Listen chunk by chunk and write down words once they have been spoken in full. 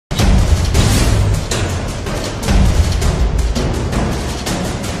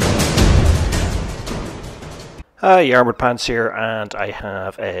Hi, Armoured Pants here, and I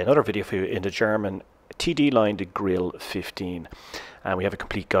have another video for you in the German TD line, the Grille 15. And we have a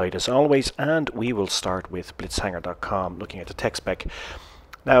complete guide as always, and we will start with blitzhanger.com, looking at the tech spec.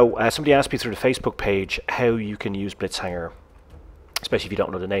 Now, somebody asked me through the Facebook page how you can use Blitzhanger, especially if you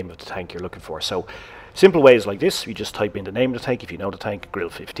don't know the name of the tank you're looking for. So, simple ways like this: you just type in the name of the tank, if you know the tank, Grille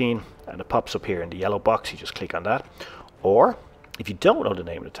 15, and it pops up here in the yellow box. You just click on that. Or, if you don't know the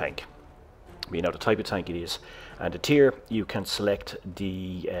name of the tank, you know the type of tank it is and the tier, you can select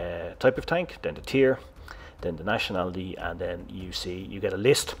the type of tank, then the tier, then the nationality, and then you get a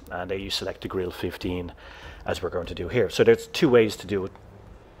list, and then you select the Grille 15 as we're going to do here. So there's two ways to do it.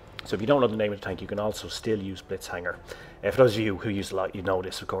 So if you don't know the name of the tank, you can also still use Blitzhanger. For those of you who use a lot, you know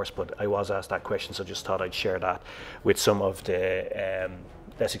this of course, but I was asked that question, so just thought I'd share that with some of the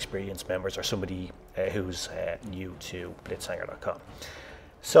less experienced members or somebody who's new to blitzhanger.com.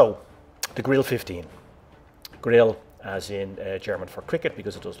 So the Grille 15. Grille as in German for cricket,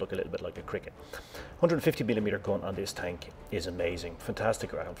 because it does look a little bit like a cricket. 150mm gun on this tank is amazing.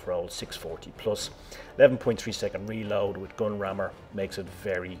 Fantastic round for old 640 plus. 11.3 second reload with gun rammer makes it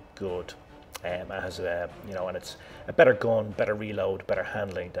very good. It has and it's a better gun, better reload, better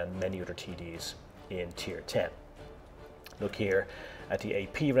handling than many other TDs in tier 10. Look here at the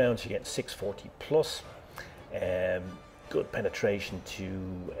AP rounds, you get 640 plus. Good penetration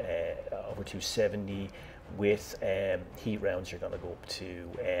to over 270. With heat rounds, you're going to go up to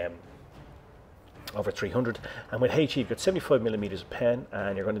over 300. And with HE, you've got 75mm of pen,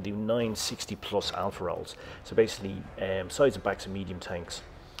 and you're going to do 960 plus alpha rolls. So basically, sides and backs of medium tanks,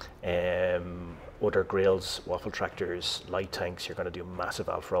 other grills, waffle tractors, light tanks, you're going to do massive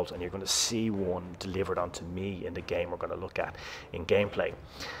alpha rolls, and you're going to see one delivered onto me in the game we're going to look at in gameplay.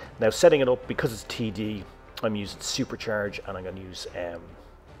 Now, setting it up, because it's TD, I'm using supercharge, and I'm going to use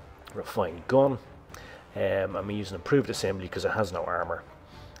refined gun. I'm using improved assembly because it has no armor.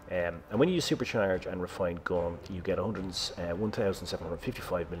 And when you use supercharge and refined gun, you get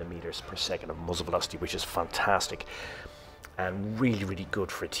 1,755mm per second of muzzle velocity, which is fantastic and really, really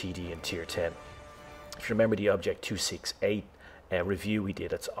good for a TD in tier 10. If you remember the Object 268 review we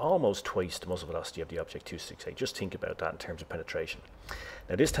did, it's almost twice the muzzle velocity of the Object 268. Just think about that in terms of penetration.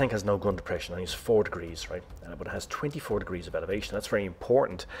 Now, this tank has no gun depression, and it's 4 degrees, right? But it has 24 degrees of elevation. That's very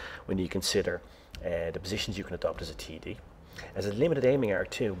important when you consider the positions you can adopt as a TD. As a limited aiming arc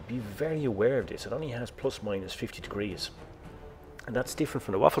too, be very aware of this. It only has plus minus 50 degrees. And that's different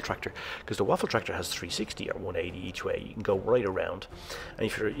from the waffle tractor, because the waffle tractor has 360 or 180 each way. You can go right around. And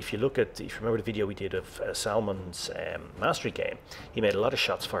if you remember the video we did of Salman's mastery game, he made a lot of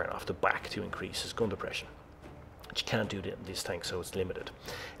shots firing off the back to increase his gun depression. But you can't do that in this tank, so it's limited.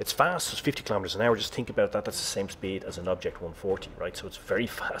 It's fast, it's 50 kilometers an hour. Just think about that. That's the same speed as an Object 140, right? So it's a very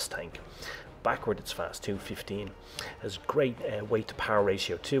fast tank. Backward, it's fast too, 15. Has great weight to power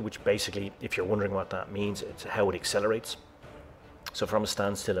ratio too, which basically, if you're wondering what that means, it's how it accelerates. So from a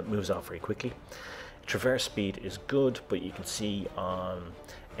standstill, it moves off very quickly. Traverse speed is good, but you can see on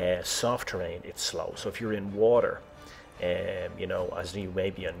soft terrain, it's slow. So if you're in water, as you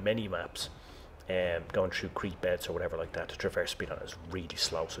may be on many maps, going through creek beds or whatever like that, the traverse speed on it is really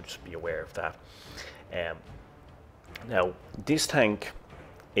slow, so just be aware of that. Now, this tank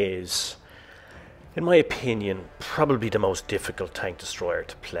is, in my opinion, probably the most difficult tank destroyer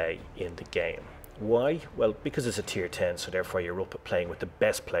to play in the game. Why? Well, because it's a tier 10, so therefore you're up at playing with the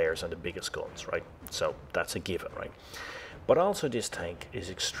best players and the biggest guns, right? So that's a given, right? But also this tank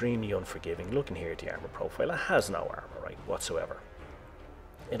is extremely unforgiving. Looking here at the armor profile, it has no armor, right, whatsoever.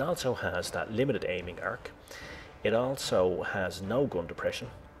 It also has that limited aiming arc. It also has no gun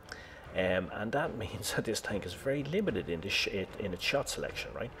depression. And that means that this tank is very limited in its shot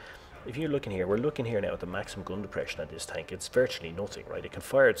selection, right? If you're looking here, we're looking here now at the maximum gun depression on this tank. It's virtually nothing, right? It can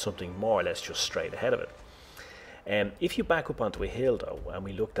fire at something more or less just straight ahead of it. If you back up onto a hill though, and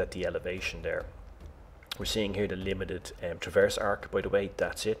we looked at the elevation there, we're seeing here the limited traverse arc, by the way,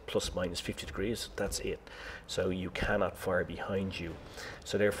 that's it, plus minus 50 degrees, that's it. So you cannot fire behind you.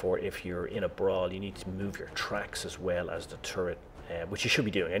 So therefore, if you're in a brawl, you need to move your tracks as well as the turret, which you should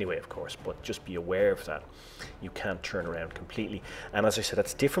be doing anyway, of course, but just be aware of that. You can't turn around completely. And as I said,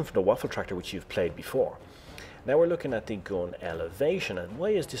 that's different from the waffle tractor, which you've played before. Now we're looking at the gun elevation, and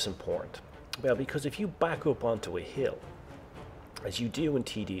why is this important? Well, because if you back up onto a hill, as you do in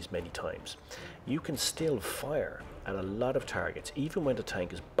TDs many times, you can still fire at a lot of targets, even when the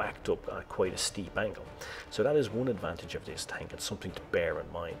tank is backed up at quite a steep angle. So that is one advantage of this tank, and something to bear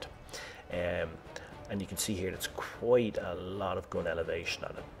in mind. And you can see here, it's quite a lot of gun elevation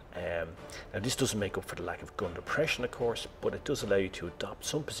on it. Now this doesn't make up for the lack of gun depression, of course, but it does allow you to adopt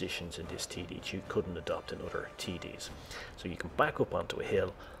some positions in this TD that you couldn't adopt in other TDs. So you can back up onto a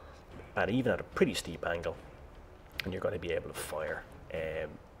hill, and even at a pretty steep angle, and you're going to be able to fire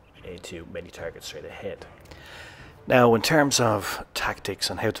into many targets straight ahead. Now, in terms of tactics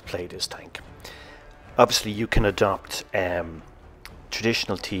and how to play this tank, obviously you can adopt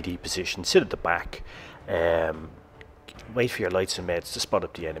traditional TD positions, sit at the back, wait for your lights and meds to spot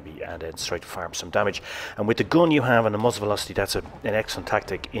up the enemy, and then try to farm some damage. And with the gun you have and the muzzle velocity, that's an excellent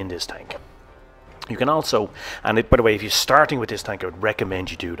tactic in this tank. You can also, and by the way, if you're starting with this tank, I would recommend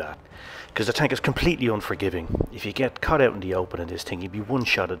you do that, because the tank is completely unforgiving. If you get caught out in the open in this thing, you'd be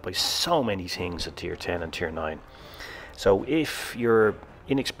one-shotted by so many things at tier 10 and tier 9. So if you're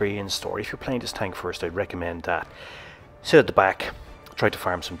inexperienced, or if you're playing this tank first, I'd recommend that. Sit at the back, try to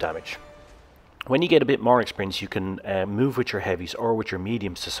farm some damage. When you get a bit more experience, you can move with your heavies or with your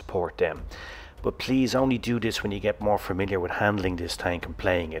mediums to support them. But please only do this when you get more familiar with handling this tank and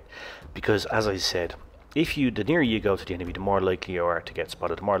playing it, because as I said, the nearer you go to the enemy, the more likely you are to get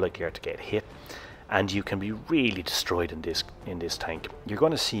spotted, the more likely you are to get hit, and you can be really destroyed in this tank. You're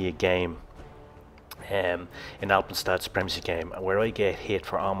going to see a game in Alpenstad Supremacy game where I get hit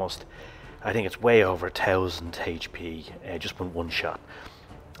for almost, I think it's way over 1000 HP just with one shot,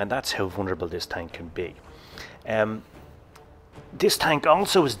 and that's how vulnerable this tank can be. This tank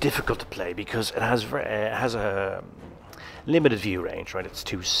also is difficult to play because it has a limited view range, right? It's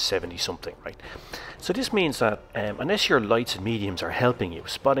 270 something, right? So this means that unless your lights and mediums are helping you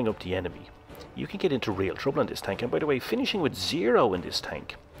spotting up the enemy, you can get into real trouble in this tank. And by the way, finishing with 0 in this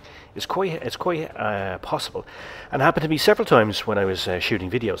tank is quite possible, and happened to me several times when I was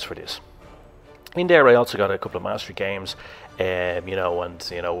shooting videos for this. In there, I also got a couple of mastery games, I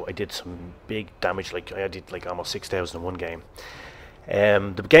did some big damage. Like I did like almost 6,000 in one game.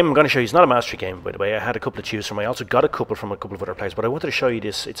 The game I'm going to show you is not a mastery game, by the way. I had a couple to choose from. I also got a couple from a couple of other players, but I wanted to show you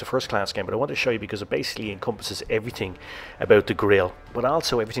this. It's a first-class game, but I wanted to show you because it basically encompasses everything about the Grille, but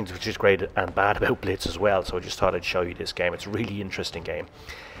also everything which is great and bad about Blitz as well. So I just thought I'd show you this game. It's a really interesting game.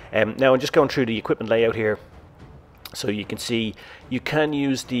 Now I'm just going through the equipment layout here. So you can see you can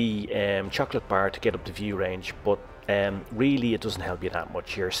use the chocolate bar to get up the view range, but really it doesn't help you that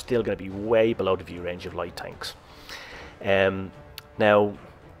much. You're still going to be way below the view range of light tanks. Now,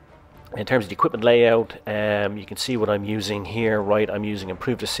 in terms of the equipment layout, you can see what I'm using here, right? I'm using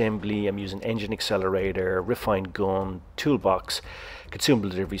improved assembly, I'm using engine accelerator, refined gun, toolbox, consumable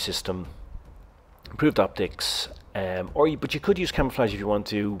delivery system, improved optics, but you could use camouflage if you want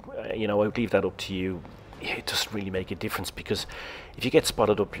to. I would leave that up to you. It doesn't really make a difference, because if you get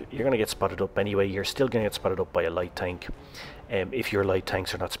spotted up, you're going to get spotted up anyway. You're still going to get spotted up by a light tank if your light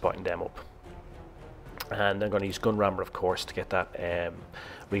tanks are not spotting them up. And I'm going to use gun rammer, of course, to get that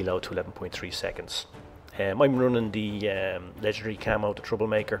reload to 11.3 seconds. I'm running the legendary camo, the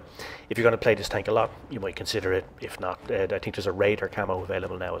Troublemaker. If you're going to play this tank a lot, you might consider it. If not, I think there's a Raider camo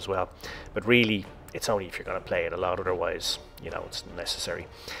available now as well. But really, it's only if you're going to play it a lot. Otherwise, it's necessary.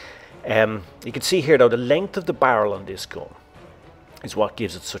 You can see here, though, the length of the barrel on this gun is what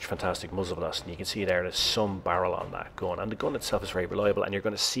gives it such fantastic muzzle velocity. You can see there's some barrel on that gun, and the gun itself is very reliable, and you're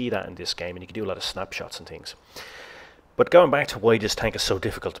going to see that in this game, and you can do a lot of snapshots and things. But going back to why this tank is so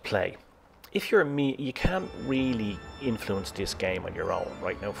difficult to play, if you're me, you can't really influence this game on your own.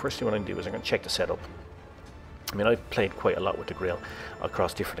 Right now, first thing what I'm going to do is I'm going to check the setup. I mean, I've played quite a lot with the Grille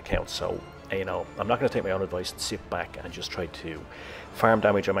across different accounts, so I'm not going to take my own advice and sit back and just try to farm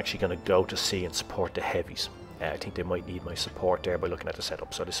damage. I'm actually going to go to see and support the heavies. I think they might need my support there by looking at the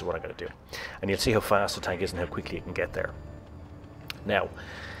setup, so this is what I'm going to do. And you'll see how fast the tank is and how quickly it can get there. Now,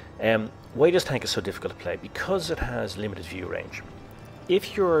 why this tank is so difficult to play? Because it has limited view range.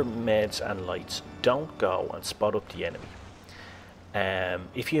 If your meds and lights don't go and spot up the enemy,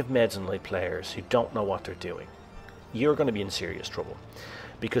 if you have meds and light players who don't know what they're doing, you're going to be in serious trouble.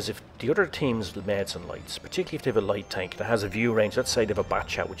 Because if the other team's meds and lights, particularly if they have a light tank that has a view range, let's say they have a bat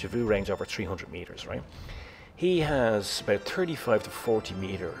chat which a view range over 300 meters, right? He has about 35 to 40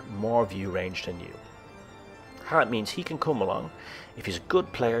 meter more view range than you. That means he can come along. If he's a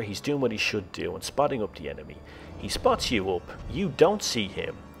good player, he's doing what he should do and spotting up the enemy. He spots you up, you don't see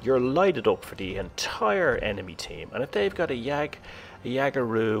him, you're lighted up for the entire enemy team. And if they've got a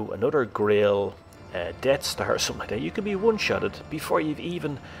Yagaroo, another Grille, Death Star or something like that, you can be one-shotted before you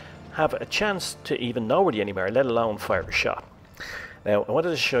even have a chance to even know where the enemy are, let alone fire a shot. Now, I wanted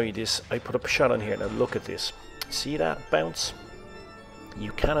to show you this. I put up a shot on here. Now look at this. See that bounce?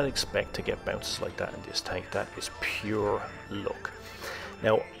 You cannot expect to get bounces like that in this tank. That is pure luck.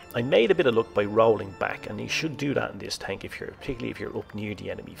 Now, I made a bit of luck by rolling back, and you should do that in this tank particularly if you're up near the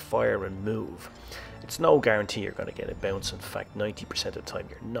enemy. Fire and move. It's no guarantee you're going to get a bounce. In fact, 90% of the time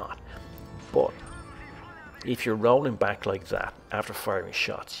you're not. But if you're rolling back like that after firing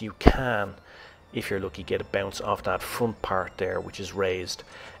shots, you can, if you're lucky, get a bounce off that front part there, which is raised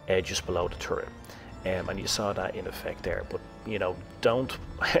just below the turret. And you saw that in effect there. But you know, don't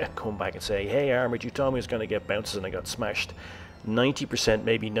come back and say, hey Armoured, you told me I was going to get bounces and I got smashed. 90%,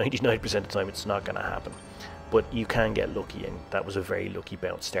 maybe 99% of the time it's not going to happen, but you can get lucky, and that was a very lucky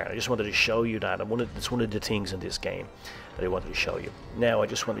bounce there. I just wanted to show you that, and it's one of the things in this game that I wanted to show you. Now I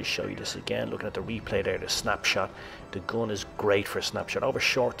just wanted to show you this again, looking at the replay there, the snapshot. The gun is great for a snapshot over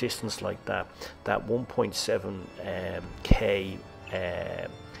short distance like that. That 1.7 K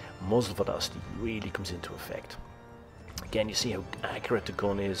muzzle velocity really comes into effect. Again, you see how accurate the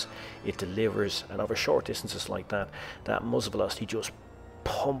gun is, it delivers, and over short distances like that, that muzzle velocity just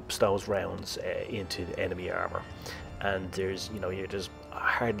pumps those rounds into the enemy armor. And there's, you know, there's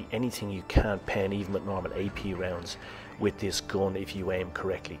hardly anything you can't pen, even with normal AP rounds, with this gun if you aim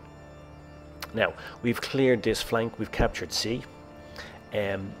correctly. Now, we've cleared this flank, we've captured C,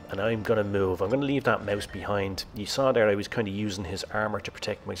 and I'm going to move. I'm going to leave that mouse behind. You saw there I was kind of using his armor to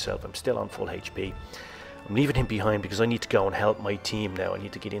protect myself. I'm still on full HP. I'm leaving him behind because I need to go and help my team now. I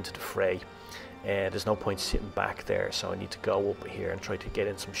need to get into the fray. There's no point sitting back there, so I need to go up here and try to get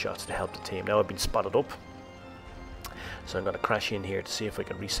in some shots to help the team. Now I've been spotted up, so I'm going to crash in here to see if I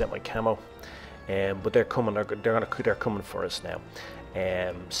can reset my camo. But they're coming. They're coming for us now.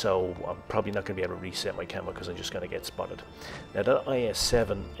 So I'm probably not going to be able to reset my camo because I'm just going to get spotted. Now that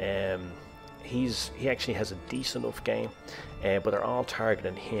IS-7, he actually has a decent enough game, but they're all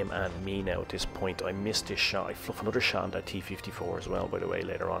targeting him and me now at this point. I missed this shot. I fluff another shot on that T-54 as well, by the way,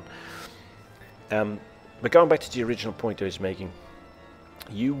 later on. But going back to the original point I was making,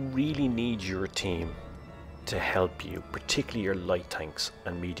 you really need your team to help you, particularly your light tanks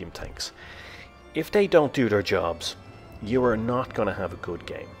and medium tanks. If they don't do their jobs, you are not going to have a good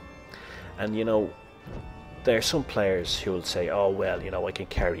game. And you know, there are some players who will say, oh well, you know, I can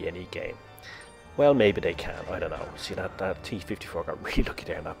carry any game. Well, maybe they can, I don't know. See, that T-54 got really lucky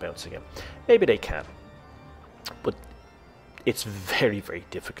there in that bounce again. Maybe they can, but it's very, very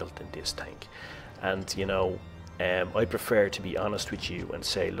difficult in this tank. And you know, I prefer to be honest with you and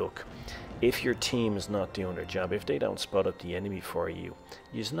say, look, if your team is not doing their job, if they don't spot up the enemy for you,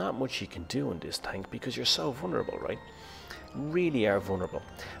 there's not much you can do in this tank because you're so vulnerable, right? Really are vulnerable.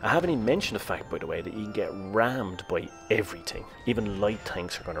 I haven't even mentioned the fact, by the way, that you can get rammed by everything. Even light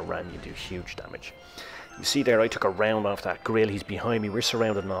tanks are going to ram you and do huge damage. You see there, I took a round off that Grille. He's behind me. We're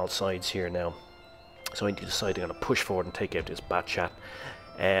surrounded on all sides here now. So I decided I'm going to push forward and take out this bat chat.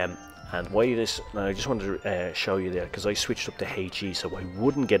 And why this? I just wanted to show you there because I switched up to HE so I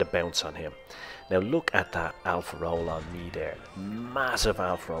wouldn't get a bounce on him. Now look at that alpha roll on me there. Massive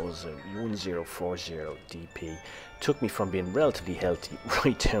alpha roll. It was a 1040 DP. Took me from being relatively healthy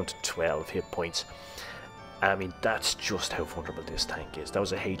right down to 12 hit points. I mean, that's just how vulnerable this tank is. That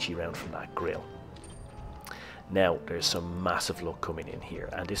was a HE round from that Grille. Now there's some massive luck coming in here,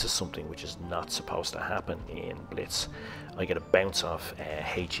 and this is something which is not supposed to happen in Blitz. I get a bounce off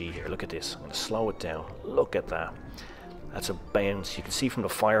HE here. Look at this. I'm going to slow it down. Look at that. That's a bounce. You can see from the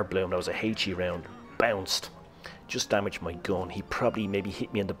fire bloom that was a HE round. Bounced. Just damaged my gun. He probably maybe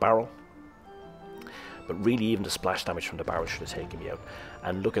hit me in the barrel. But really, even the splash damage from the barrel should have taken me out.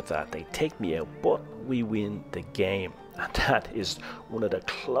 And look at that. They take me out, but we win the game. And that is one of the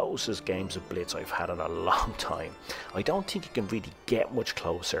closest games of Blitz I've had in a long time. I don't think you can really get much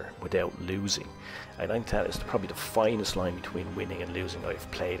closer without losing. I think that is probably the finest line between winning and losing I've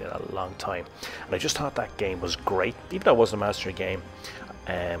played in a long time. And I just thought that game was great. Even though it wasn't a mastery game,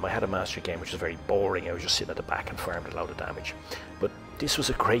 I had a mastery game which was very boring. I was just sitting at the back and farmed a load of damage. But this was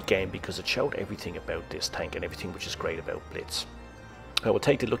a great game because it showed everything about this tank and everything which is great about Blitz. I will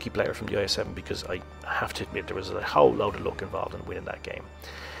take the lucky player from the IS-7 because I have to admit there was a whole load of luck involved in winning that game.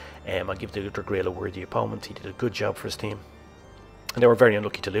 I'll give the other Grille a worthy opponent. He did a good job for his team. And they were very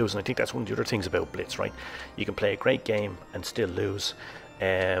unlucky to lose, and I think that's one of the other things about Blitz, right? You can play a great game and still lose.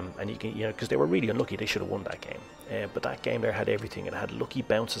 And you can, you know, because they were really unlucky, they should have won that game. But that game there had everything. It had lucky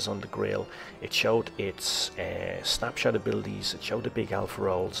bounces on the Grille. It showed its snapshot abilities. It showed the big alpha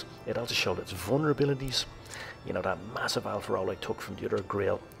rolls. It also showed its vulnerabilities. You know, that massive alpha roll I took from the other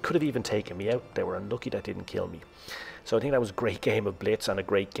Grille could have even taken me out. They were unlucky that didn't kill me. So I think that was a great game of Blitz and a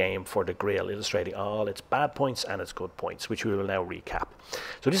great game for the Grille, illustrating all its bad points and its good points, which we will now recap.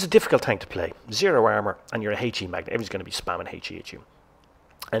 So this is a difficult tank to play. Zero armor, and you're a HE magnet. Everyone's going to be spamming HE at you.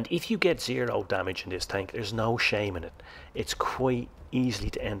 And if you get 0 damage in this tank, there's no shame in it. It's quite easily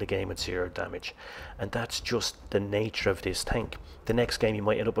to end the game with 0 damage. And that's just the nature of this tank. The next game you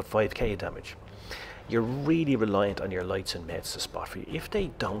might end up with 5k damage. You're really reliant on your lights and meds to spot for you. If they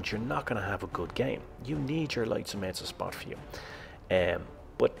don't, you're not going to have a good game. You need your lights and meds to spot for you.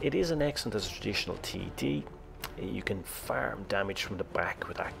 But it is an excellent as a traditional TD. You can farm damage from the back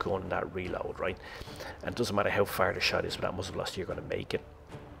with that gun and that reload, right? And it doesn't matter how far the shot is with that muzzle velocity, you're going to make it.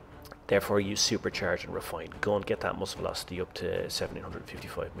 Therefore, use supercharged and refined gun, get that muzzle velocity up to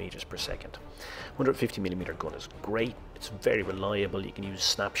 1755 meters per second. 150mm gun is great. It's very reliable. You can use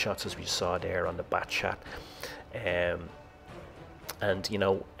snapshots as we saw there on the bat chat, and you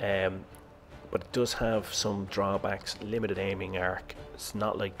know, but it does have some drawbacks. Limited aiming arc. It's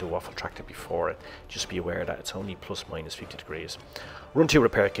not like the waffle tractor before it. Just be aware that it's only plus minus 50 degrees. Run 2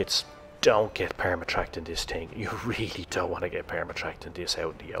 repair kits. Don't get permatracked in this thing. You really don't want to get permatracked in this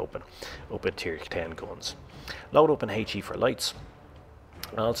out in the open. Up at tier 10 guns. Load up an HE for lights.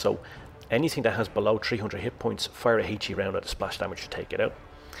 Also, anything that has below 300 hit points, fire a HE round at a splash damage to take it out.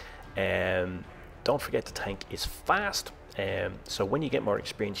 Don't forget the tank is fast. So when you get more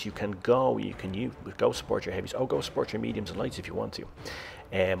experience, you can go support your heavies. Go support your mediums and lights if you want to.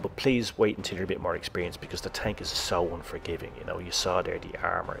 But please wait until you're a bit more experienced, because the tank is so unforgiving. You know, you saw there the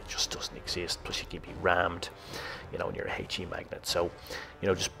armor, it just doesn't exist. Plus you can be rammed, you know, when you're a HE magnet. So, you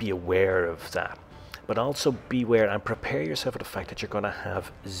know, just be aware of that. But also beware and prepare yourself for the fact that you're going to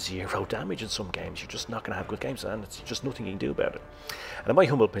have 0 damage in some games. You're just not going to have good games, and it's just nothing you can do about it. And in my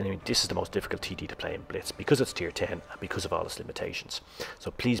humble opinion, this is the most difficult TD to play in Blitz, because it's tier 10 and because of all its limitations.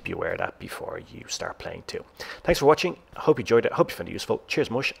 So please be aware of that before you start playing too. Thanks for watching. I hope you enjoyed it. I hope you found it useful.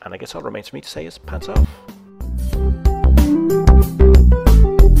 Cheers, Mush. And I guess all that remains for me to say is pants off.